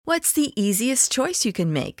What's the easiest choice you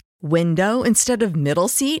can make? Window instead of middle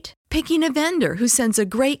seat? Picking a vendor who sends a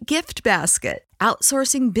great gift basket?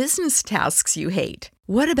 Outsourcing business tasks you hate?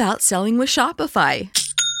 What about selling with Shopify?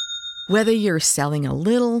 Whether you're selling a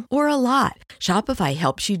little or a lot, Shopify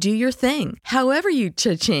helps you do your thing, however you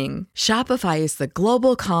cha-ching. Shopify is the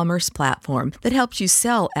global commerce platform that helps you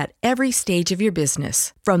sell at every stage of your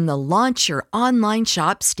business. From the launch your online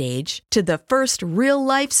shop stage to the first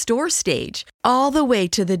real-life store stage, all the way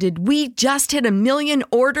to the did we just hit a million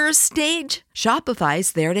orders stage.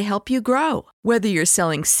 Shopify's there to help you grow. Whether you're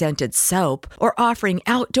selling scented soap or offering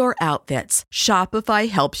outdoor outfits, Shopify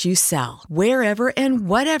helps you sell. Wherever and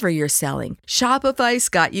whatever you're selling, Shopify's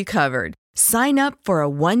got you covered. Sign up for a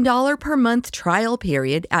 $1 per month trial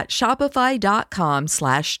period at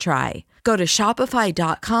shopify.com/try. Go to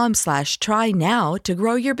shopify.com/try now to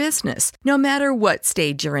grow your business, no matter what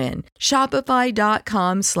stage you're in.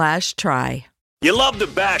 Shopify.com/try. You love to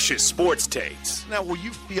bash his sports takes. Now, will you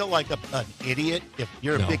feel like an idiot if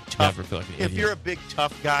you're No, a big tough? never feel like an if idiot. you're a big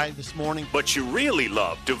tough guy this morning, But you really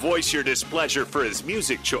love to voice your displeasure for his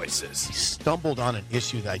music choices. he stumbled on an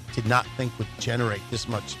issue that I did not think would generate this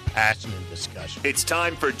much passion and discussion. It's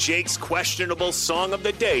time for Jake's questionable song of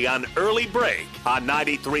the day on Early Break on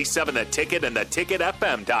 93.7 The Ticket and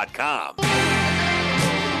theticketfm.com.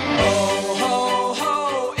 Ho, ho,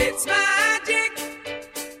 ho, it's magic.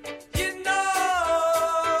 You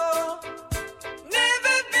know,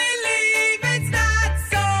 never believe it's not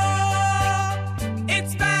so.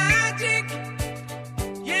 It's magic.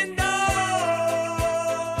 You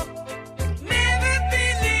know, never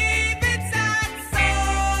believe it's not so.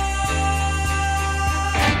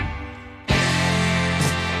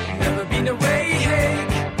 Never been away, hey,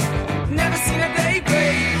 never seen a day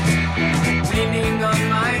break. Leaning on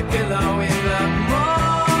my pillow in the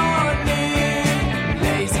morning,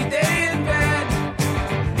 lazy day in bed,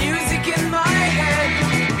 music in my head,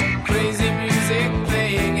 crazy music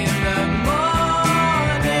playing in the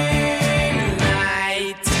morning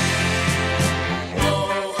light. Ho,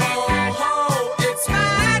 ho, ho, it's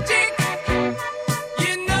magic,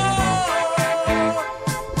 you know.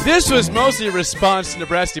 This was mostly a response to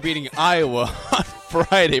Nebraska beating Iowa on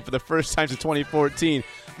Friday for the first time since 2014.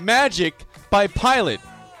 Magic by Pilot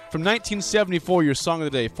from 1974, your song of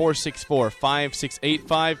the day,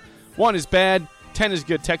 464-5685. 1 is bad, 10 is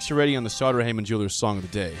good. Text your rating on the Sauter Heyman Jewelers song of the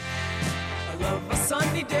day. I love a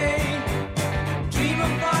sunny day, dream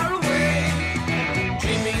of far away,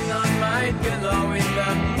 dreaming on my pillow in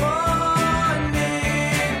the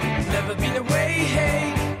morning. Never been away,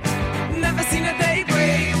 hey, never seen a day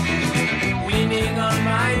break, leaning on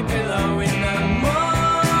my pillow in the morning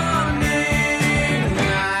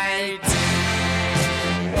light.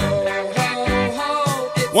 Ho, ho,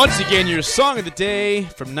 ho, it's Once again, your song of the day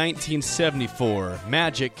from 1974,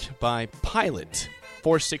 Magic by Pilot.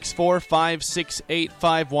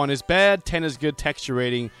 464-5685. 1 is bad, 10 is good. Text your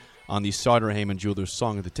rating on the Sauter Heyman Jewelers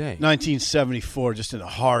song of the day. 1974, just in the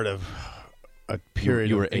heart of a period.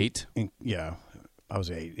 You were of, 8? Yeah, I was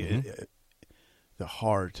 8. Mm-hmm. The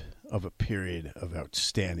heart of a period of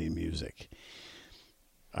outstanding music.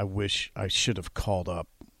 I wish I should have called up.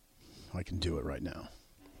 I can do it right now.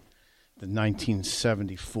 The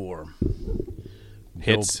 1974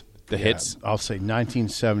 Hits. The hits. I'll say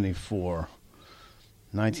 1974.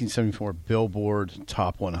 1974 Billboard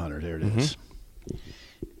Top 100. There it is.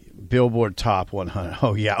 Billboard Top 100.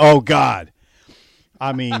 Oh, yeah. Oh, God.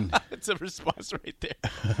 I mean, It's a response right there.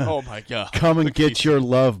 Oh, my God. Come and Look at Get these- Your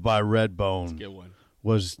Love by Redbone Good one.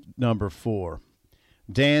 was number 4.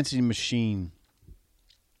 Dancing Machine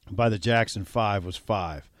by the Jackson 5 was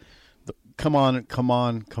 5. Come on, come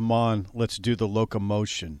on, come on, let's do the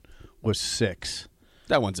locomotion was 6.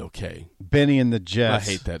 That one's okay. Benny and the Jets.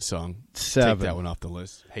 I hate that song. 7. Take that one off the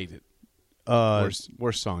list. Hate it.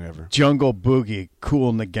 Worst song ever. Jungle Boogie, Kool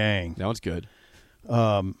and the Gang. That one's good.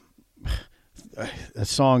 A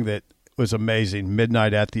song that was amazing,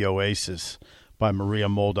 Midnight at the Oasis by Maria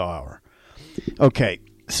Moldauer. Okay,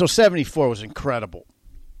 so 74 was incredible.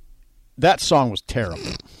 That song was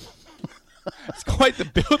terrible. It's quite the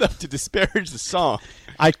build-up to disparage the song.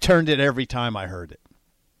 I turned it every time I heard it.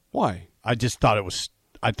 Why? I just thought it was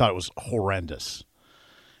horrendous.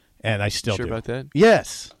 And I still Sure do. about that?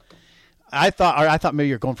 Yes. I thought maybe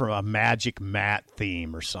you're going for a Magic Matt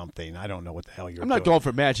theme or something. I don't know what the hell you're I'm not doing. going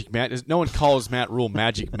for Magic Matt. No one calls Matt Rule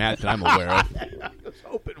Magic Matt that I'm aware of. I was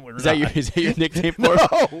hoping we're Is that your nickname for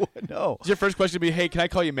it? No. Is your first question to be, hey, can I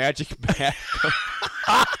call you Magic Matt?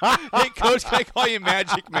 Hey, Coach, can I call you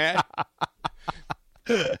Magic Matt?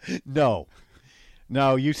 No,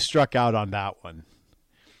 you struck out on that one.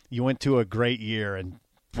 You went to a great year, and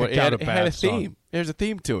Well, Picked out it had a theme. song. There's a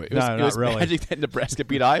theme to it. It No, was, not it was really. magic that Nebraska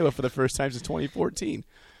beat Iowa for the first time since 2014.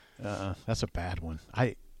 That's a bad one.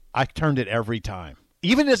 I turned it every time.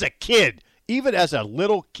 Even as a kid, even as a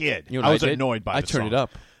little kid, You know what I was I did? annoyed by I the turned song. it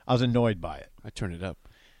up. I was annoyed by it. I turned it up.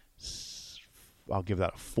 I'll give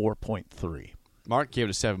that a 4.3. Mark gave it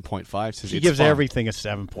a 7.5. Says He it's gives fun. everything a He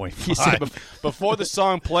said 7.5. before the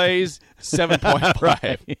song plays,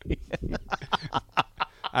 7.5.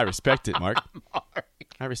 I respect it, Mark.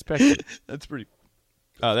 I respect it. That's pretty.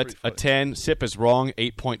 That's a 10. Sip is wrong.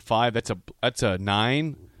 8.5. That's a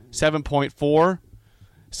 9. 7.4.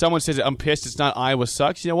 Someone says I'm pissed. It's not Iowa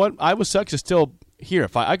sucks. You know what? Iowa sucks is still here.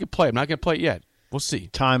 If I could play, I'm not going to play it yet. We'll see.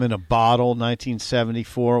 Time in a Bottle,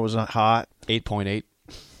 1974 was not hot. 8.8.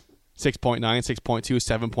 6.9. 6.2.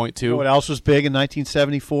 7.2. You know what else was big in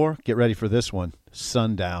 1974? Get ready for this one.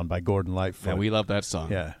 Sundown by Gordon Lightfoot. Man, we love that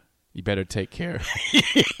song. Yeah. You better take care.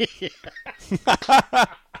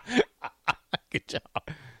 Good job.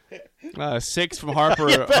 6 from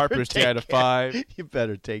Harper. Harper's 3 out of 5. You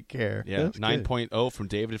better take care. Yeah, That's good. 9.0 from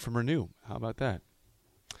David from Renew. How about that?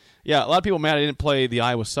 Yeah, a lot of people mad I didn't play the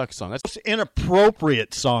Iowa Sucks song. That's Most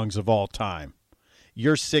inappropriate songs of all time.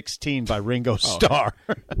 You're 16 by Ringo Starr.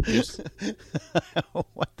 What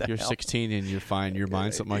the you're hell? 16 and you're fine. You're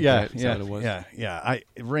mine. Something like yeah, that. Is yeah, that what it was? yeah.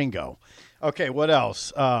 Ringo. Okay, what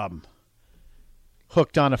else?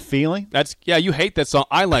 Hooked on a Feeling. That's you hate that song.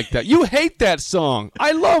 I like that. You hate that song.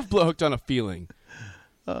 I love Hooked on a Feeling.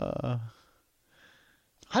 I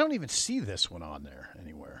don't even see this one on there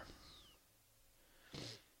anywhere.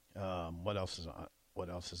 What else is on? What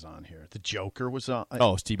else is on here? The Joker was on.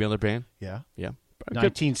 Oh, Steve Miller Band. Yeah. Yeah. Good.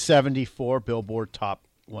 1974 Billboard Top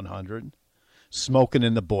 100. Smoking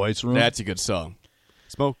in the Boys' Room. That's a good song.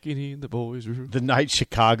 Smoking in the boys' room. The Night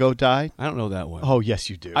Chicago Died. I don't know that one. Oh, yes,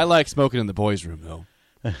 you do. I like Smoking in the boys' room though.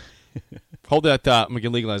 Hold that thought. I'm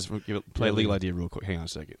gonna play a legal idea real quick. Hang on a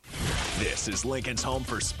second. This is Lincoln's home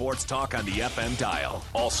for sports talk on the FM dial.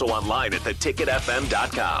 Also online at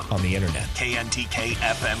theticketfm.com. On the internet. KNTK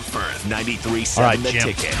FM Firth, 93.7 All right, The Jim.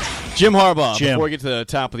 Ticket. Jim Harbaugh. Jim. Before we get to the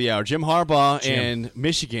top of the hour, Jim Harbaugh and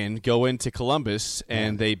Michigan go into Columbus,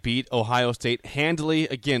 and they beat Ohio State handily.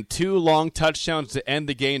 Again, 2 long touchdowns to end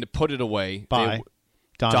the game to put it away. By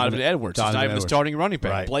Donovan Edwards. He's not even the starting running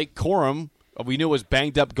back. Right. Blake Corum, we knew was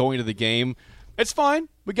banged up going to the game. It's fine.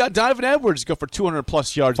 We got Donovan Edwards go for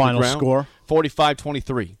 200-plus yards on the Final ground. score?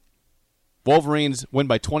 45-23. Wolverines win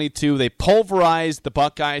by 22. They pulverized the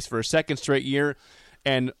Buckeyes for a second straight year.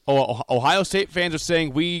 And Ohio State fans are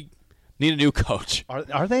saying we need a new coach.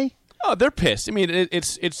 Are they? Oh, they're pissed. I mean,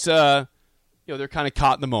 it's they're kind of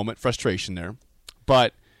caught in the moment, frustration there.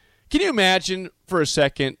 But can you imagine for a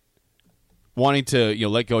second wanting to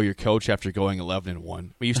let go of your coach after going 11-1? I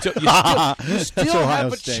mean, you still Ohio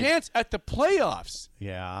have a State. chance at the playoffs.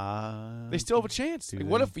 Yeah. They still have a chance. Like,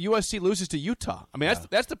 what if USC loses to Utah? I mean,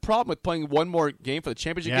 that's the problem with playing one more game for the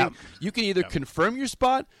championship game. You can either confirm your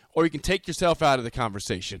spot or you can take yourself out of the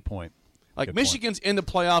conversation. Good point. Like Good Michigan's in the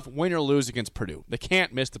playoff, win or lose against Purdue. They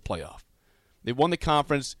can't miss the playoff. They won the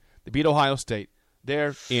conference. They beat Ohio State.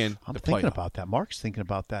 They're in I'm the thinking playoff. about that. Mark's thinking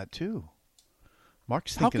about that too.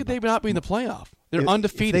 Mark's How thinking could they about, not be in the playoff? They're if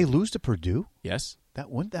undefeated. they lose to Purdue, Yes.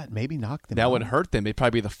 wouldn't that maybe knock them That out? would hurt them. They'd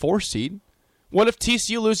probably be the 4th seed. What if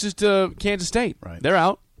TCU loses to Kansas State? Right. They're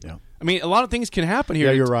out. Yeah. I mean, a lot of things can happen here.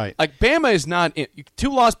 Yeah, you're right. Like, Bama is not in.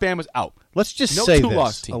 2-loss Bama's out. Let's just No say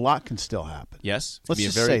two-loss this. team. A lot can still happen. Yes. Let's Be a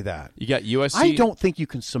just very- say that. You got USC. I don't think you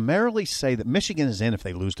can summarily say that Michigan is in if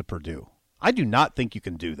they lose to Purdue. I do not think you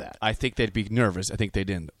can do that. I think they'd be nervous. I think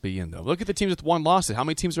they'd be in, though. Look at the teams with 1 loss. How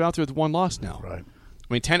many teams are out there with 1 loss now? Right.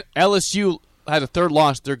 I mean, LSU has a 3rd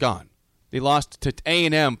loss. They're gone. They lost to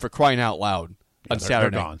A&M for crying out loud on they're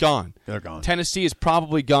Saturday. gone. They're gone. Tennessee is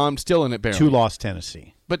probably gone. Still in it barely. 2-loss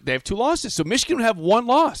Tennessee. But they have 2 losses. So Michigan would have 1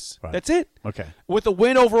 loss. Right. That's it. Okay. With a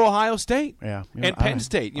win over Ohio State. Yeah. And All Penn right.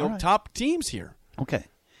 State. All right. Top teams here. Okay.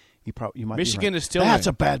 You might Michigan be right. is still That's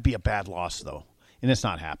in. be a bad loss though. And it's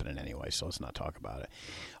not happening anyway, so let's not talk about it.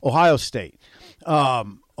 Ohio State.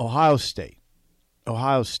 Ohio State.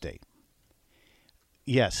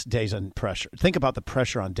 Yes, Day's under pressure. Think about the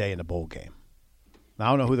pressure on Day in a bowl game. Now, I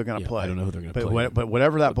don't know who they're going to play. I don't know who they're going to play. But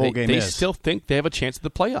whatever that bowl game they is. still think they have a chance at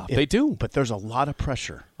the playoff. They do. But there's a lot of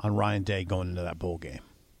pressure on Ryan Day going into that bowl game.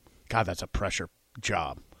 God, that's a pressure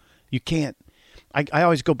job. You can't. I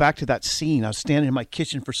always go back to that scene. I was standing in my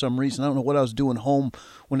kitchen for some reason. I don't know what I was doing home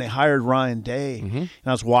when they hired Ryan Day, and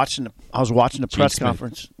I was watching the press Smith.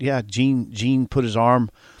 conference. Yeah, Gene put his arm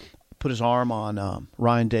on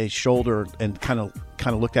Ryan Day's shoulder and kind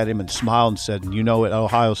of looked at him and smiled and said, "You know, at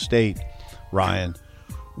Ohio State, Ryan,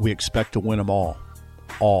 we expect to win them all."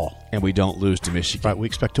 all. And we don't lose to Michigan. Right, we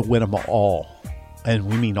expect to win them all, and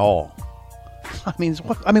we mean all. I mean,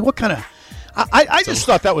 what kind of? I just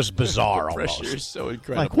thought that was bizarre. The pressure almost. is so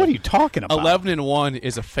incredible. Like, what are you talking about? 11-1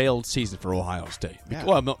 is a failed season for Ohio State. Yeah.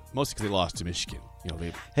 Well, mostly because they lost to Michigan.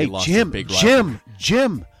 They lost to Jim, big rival.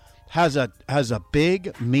 Jim has a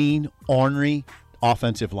big, mean, ornery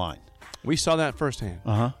offensive line. We saw that firsthand.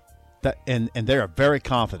 That and they are very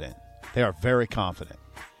confident. They are very confident.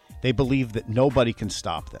 They believe that nobody can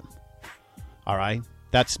stop them. All right?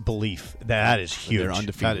 That's belief. That is huge. They're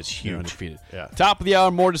undefeated. That is huge. They're undefeated. Yeah. Top of the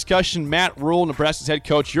hour, more discussion. Matt Rule, Nebraska's head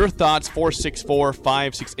coach. Your thoughts,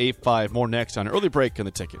 464-5685. More next on Early Break on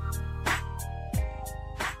the Ticket.